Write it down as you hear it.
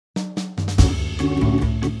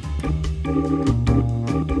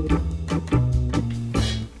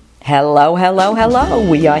Hello, hello, hello.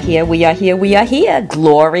 We are here.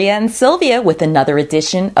 Gloria and Sylvia with another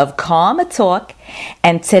edition of Karma Talk.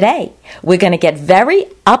 And today, we're going to get very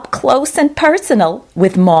up close and personal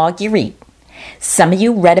with Marguerite. Some of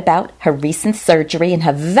you read about her recent surgery in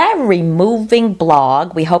her very moving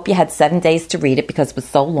blog. We hope you had 7 days to read it because it was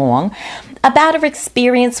so long. About her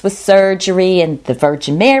experience with surgery and the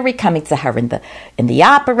Virgin Mary coming to her in the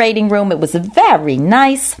operating room. It was very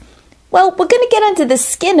nice. Well, we're going to get under the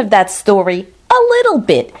skin of that story a little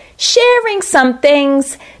bit, sharing some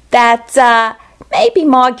things that maybe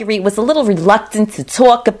Marguerite was a little reluctant to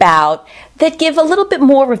talk about that give a little bit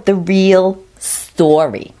more of the real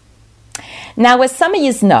story. Now, as some of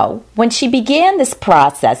you know, when she began this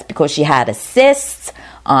process, because she had a cyst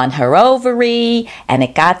on her ovary and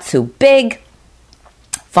it got too big,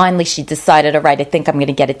 finally she decided, all right, I think I'm going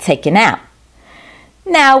to get it taken out.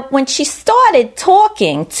 Now, when she started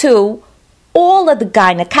talking to all of the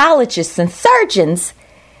gynecologists and surgeons,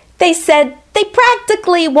 they said they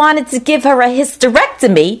practically wanted to give her a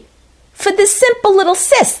hysterectomy for this simple little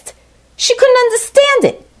cyst. She couldn't understand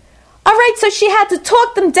it. All right, so she had to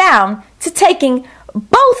talk them down to taking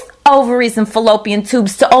both ovaries and fallopian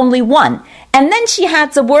tubes to only one. And then she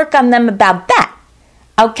had to work on them about that.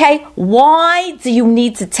 Okay, why do you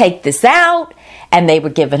need to take this out? And they were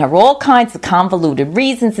giving her all kinds of convoluted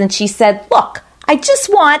reasons. And she said, look, I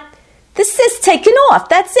just want the cyst taken off.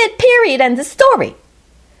 That's it, period, end of story.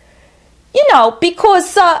 You know,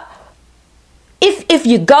 because if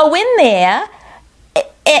you go in there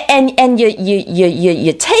and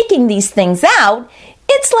you're taking these things out,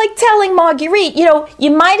 it's like telling Marguerite, you know,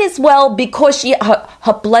 you might as well, because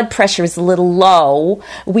her blood pressure is a little low,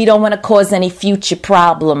 we don't want to cause any future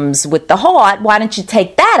problems with the heart, why don't you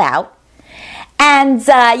take that out? And,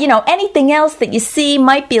 you know, anything else that you see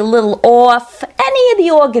might be a little off, any of the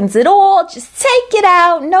organs at all, just take it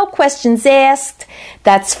out, no questions asked,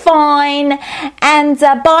 that's fine. And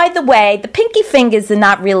by the way, the pinky fingers are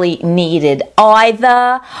not really needed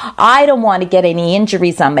either. I don't want to get any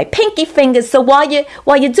injuries on my pinky fingers, so while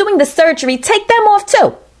you're doing the surgery, take them off too.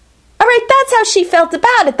 All right, that's how she felt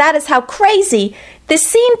about it. That is how crazy this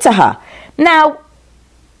seemed to her. Now,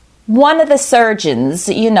 one of the surgeons,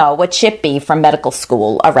 you know, a chippy from medical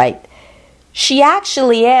school, all right, she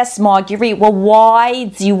actually asked Marguerite, well, why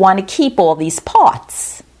do you want to keep all these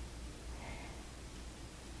parts?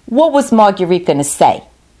 What was Marguerite going to say?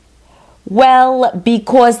 Well,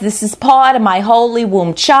 because this is part of my holy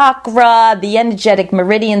womb chakra, the energetic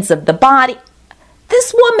meridians of the body.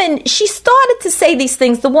 This woman, she started to say these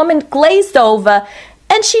things. The woman glazed over,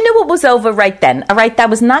 and she knew it was over right then. All right, that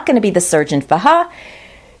was not going to be the surgeon for her.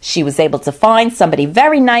 She was able to find somebody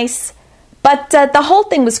very nice, but the whole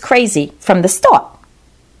thing was crazy from the start.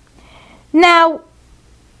 Now,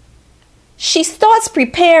 she starts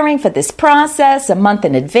preparing for this process a month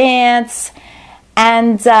in advance,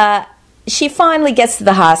 and she finally gets to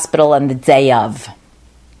the hospital on the day of.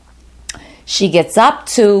 She gets up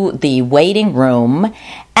to the waiting room,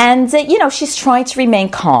 and, you know, she's trying to remain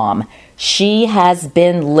calm. She has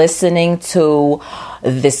been listening to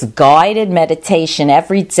this guided meditation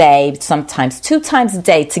every day, sometimes 2 times a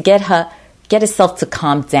day, to get herself to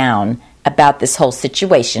calm down about this whole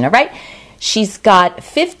situation, all right? She's got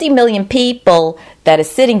 50 million people that are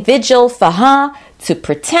sitting vigil for her to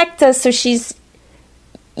protect her, so she's,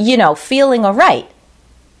 you know, feeling all right.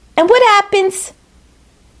 And what happens?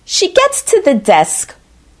 She gets to the desk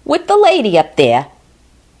with the lady up there,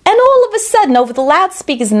 and all of a sudden, over the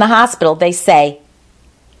loudspeakers in the hospital, they say,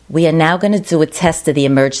 we are now going to do a test of the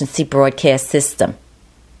emergency broadcast system.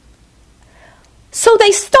 So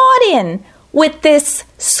they start in with this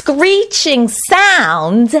screeching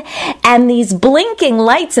sound and these blinking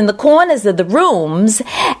lights in the corners of the rooms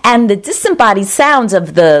and the disembodied sounds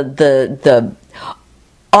of the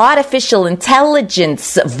artificial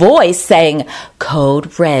intelligence voice saying,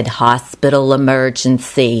 code red, hospital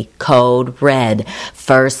emergency, code red,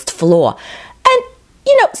 first floor. And,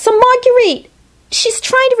 you know, so Marguerite, she's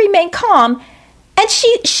trying to remain calm, and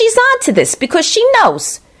she's on to this because she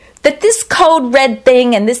knows that this code red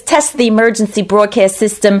thing and this test of the emergency broadcast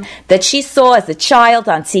system that she saw as a child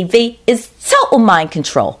on TV is total mind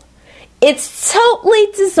control. It's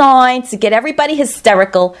totally designed to get everybody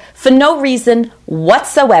hysterical for no reason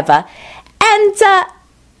whatsoever. And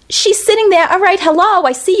she's sitting there, all right, hello,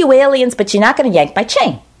 I see you aliens, but you're not going to yank my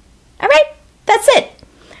chain. All right, that's it.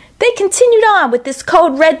 They continued on with this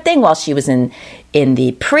code red thing while she was in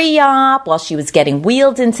the pre-op, while she was getting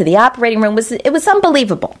wheeled into the operating room. It was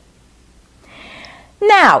unbelievable.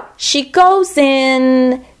 Now, she goes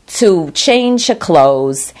in to change her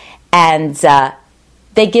clothes, And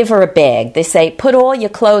they give her a bag. They say, put all your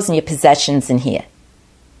clothes and your possessions in here.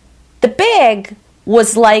 The bag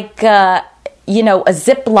was like, a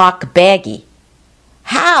Ziploc baggie.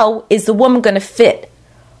 How is the woman going to fit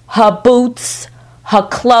her boots, her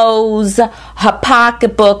clothes, her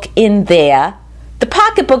pocketbook in there? The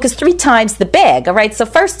pocketbook is 3 times the bag, all right? So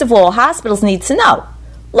first of all, hospitals need to know,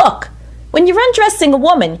 look, when you're undressing a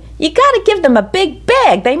woman, you got to give them a big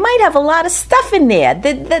bag. They might have a lot of stuff in there.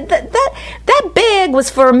 That bag was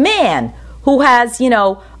for a man who has,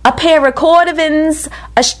 a pair of cordovans,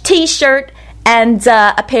 a t-shirt, and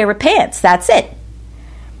a pair of pants. That's it.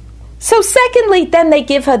 So secondly, then they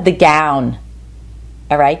give her the gown.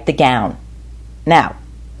 All right, the gown. Now,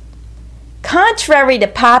 contrary to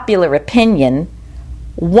popular opinion,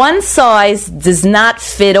 one size does not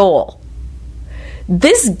fit all.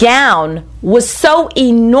 This gown was so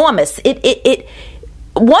enormous. It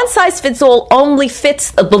one size fits all only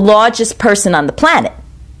fits the largest person on the planet.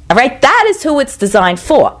 All right, that is who it's designed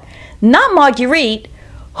for. Not Marguerite,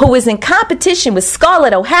 who is in competition with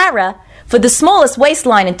Scarlett O'Hara for the smallest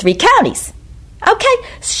waistline in 3 counties. Okay,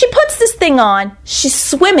 she puts this thing on. She's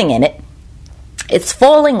swimming in it. It's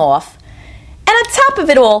falling off. And on top of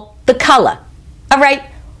it all, the color. All right,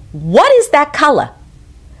 what is that color?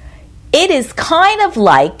 It is kind of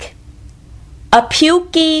like a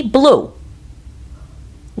pukey blue.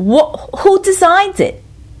 Who designed it?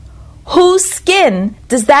 Whose skin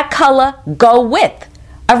does that color go with?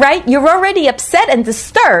 All right, you're already upset and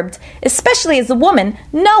disturbed, especially as a woman,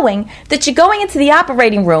 knowing that you're going into the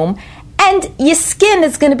operating room and your skin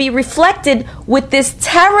is going to be reflected with this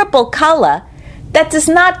terrible color that does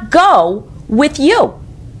not go with you.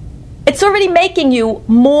 It's already making you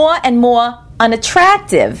more and more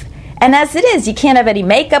unattractive. And as it is, you can't have any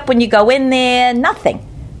makeup when you go in there, nothing.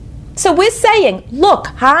 So we're saying, look,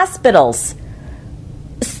 hospitals,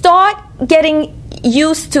 start getting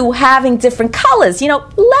used to having different colors.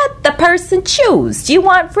 Let the person choose. Do you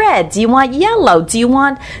want red? Do you want yellow? Do you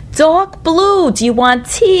want dark blue? Do you want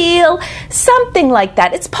teal? Something like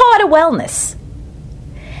that. It's part of wellness.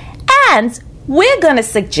 And we're going to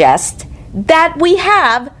suggest that we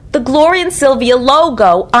have the Gloria Sylvia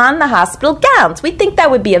logo on the hospital gowns. We think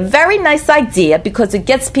that would be a very nice idea because it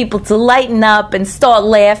gets people to lighten up and start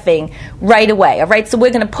laughing right away. All right, so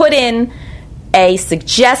we're going to put in a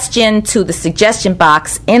suggestion to the suggestion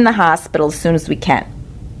box in the hospital as soon as we can.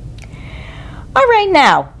 All right,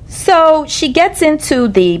 now, so she gets into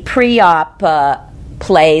the pre-op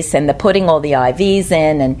place and they're putting all the IVs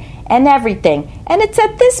in and everything. And it's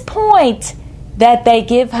at this point that they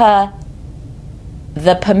give her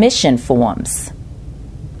the permission forms.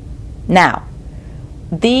 Now,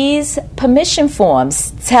 these permission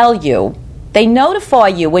forms tell you, they notify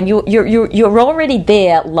you when you're already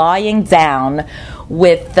there lying down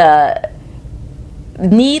with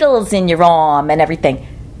needles in your arm and everything,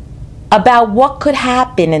 about what could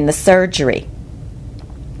happen in the surgery.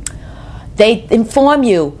 They inform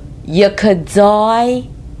you, you could die,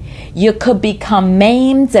 you could become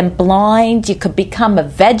maimed and blind, you could become a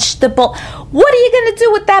vegetable. What are you going to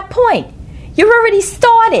do at that point? You're already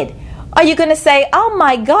started. Are you going to say, oh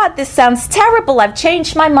my God, this sounds terrible, I've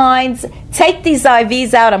changed my mind, take these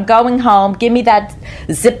IVs out, I'm going home, give me that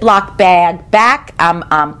Ziploc bag back,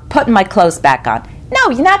 I'm putting my clothes back on. No,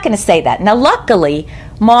 you're not going to say that. Now, luckily,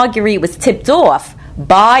 Marguerite was tipped off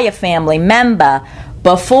by a family member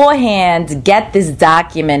beforehand, get this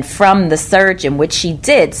document from the surgeon, which she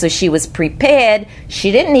did, so she was prepared.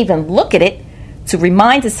 She didn't even look at it to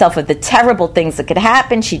remind herself of the terrible things that could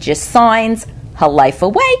happen. She just signs her life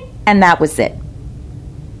away, and that was it.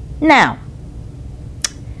 Now,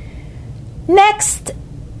 next,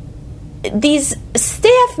 these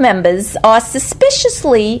staff members are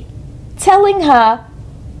suspiciously telling her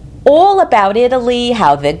all about Italy,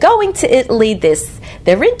 how they're going to Italy,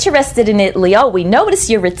 they're interested in Italy. Oh, we notice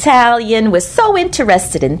you're Italian. We're so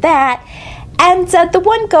interested in that. And the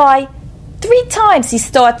one guy, 3 times he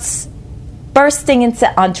starts bursting into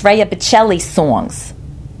Andrea Bocelli songs.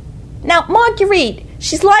 Now, Marguerite,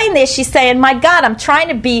 she's lying there. She's saying, my God, I'm trying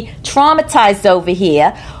to be traumatized over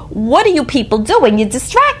here. What are you people doing? You're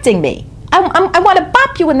distracting me. I want to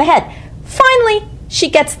bop you in the head. Finally, she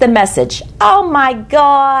gets the message. Oh, my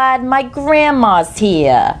God, my grandma's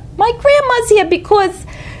here. My grandma's here because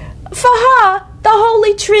for her, the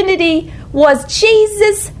Holy Trinity was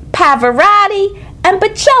Jesus, Pavarotti, and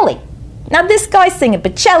Bocelli. Now, this guy's singing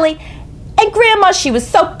Bocelli, and Grandma, she was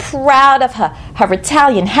so proud of her her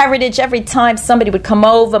Italian heritage. Every time somebody would come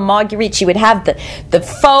over, Marguerite, she would have the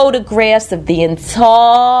photographs of the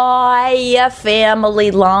entire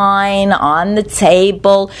family line on the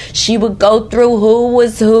table. She would go through who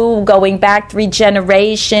was who, going back 3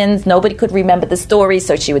 generations. Nobody could remember the story,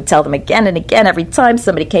 so she would tell them again and again every time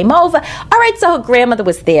somebody came over. All right, so her grandmother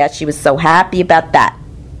was there. She was so happy about that.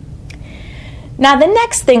 Now, the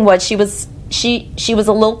next thing was she was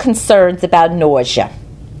a little concerned about nausea.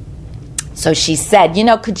 So she said,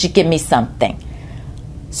 could you give me something?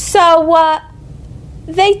 So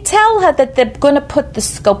they tell her that they're going to put the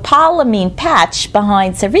scopolamine patch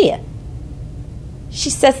behind her ear. She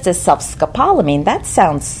says to herself, scopolamine, that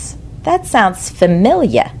sounds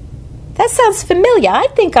familiar. That sounds familiar. I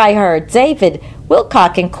think I heard David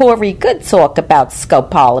Wilcock and Corey Good talk about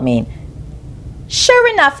scopolamine. Sure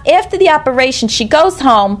enough, after the operation, she goes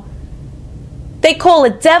home. They call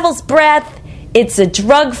it devil's breath. It's a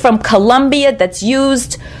drug from Colombia that's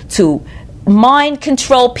used to mind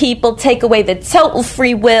control people, take away their total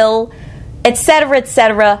free will, etc.,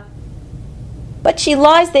 etc. But she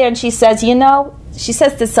lies there and she says, she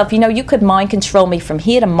says to herself, you could mind control me from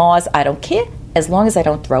here to Mars. I don't care, as long as I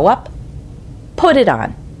don't throw up. Put it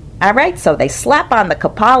on. All right, so they slap on the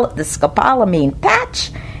scopolamine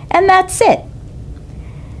patch, and that's it.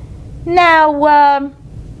 Now,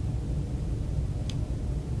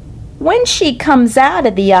 when she comes out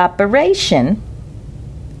of the operation,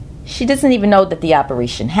 she doesn't even know that the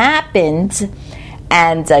operation happened,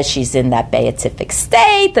 and she's in that beatific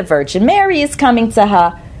state. The Virgin Mary is coming to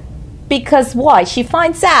her. Because why? She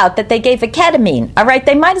finds out that they gave her ketamine. All right,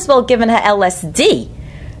 they might as well have given her LSD.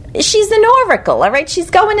 She's an oracle. All right, she's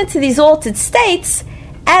going into these altered states.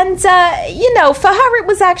 And, for her it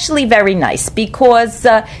was actually very nice because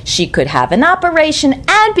she could have an operation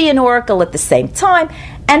and be an oracle at the same time.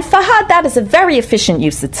 And for her, that is a very efficient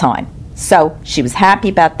use of time. So she was happy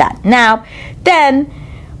about that. Now, then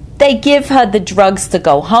they give her the drugs to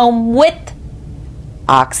go home with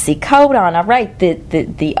oxycodone, all right,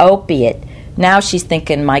 the opiate. Now she's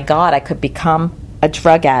thinking, my God, I could become a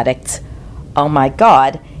drug addict. Oh, my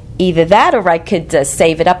God. Either that or I could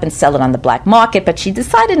save it up and sell it on the black market. But she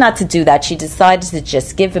decided not to do that. She decided to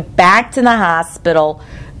just give it back to the hospital.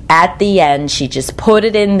 At the end, she just put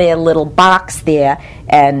it in their little box there,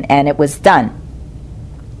 and it was done.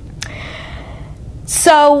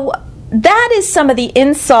 So that is some of the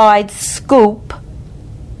inside scoop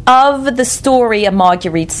of the story of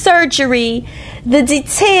Marguerite's surgery, the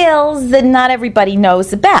details that not everybody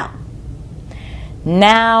knows about.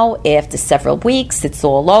 Now, after several weeks, it's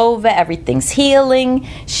all over, everything's healing,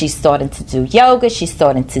 she's starting to do yoga, she's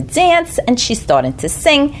starting to dance, and she's starting to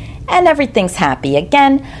sing, and everything's happy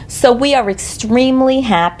again. So we are extremely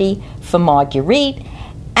happy for Marguerite,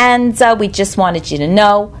 and we just wanted you to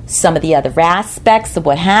know some of the other aspects of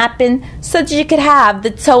what happened so that you could have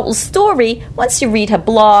the total story once you read her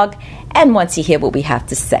blog and once you hear what we have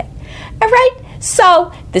to say. All right?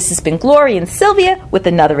 So, this has been Gloria and Sylvia with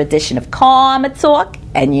another edition of Karma Talk.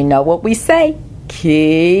 And you know what we say.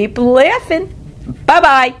 Keep laughing.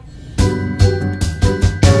 Bye-bye.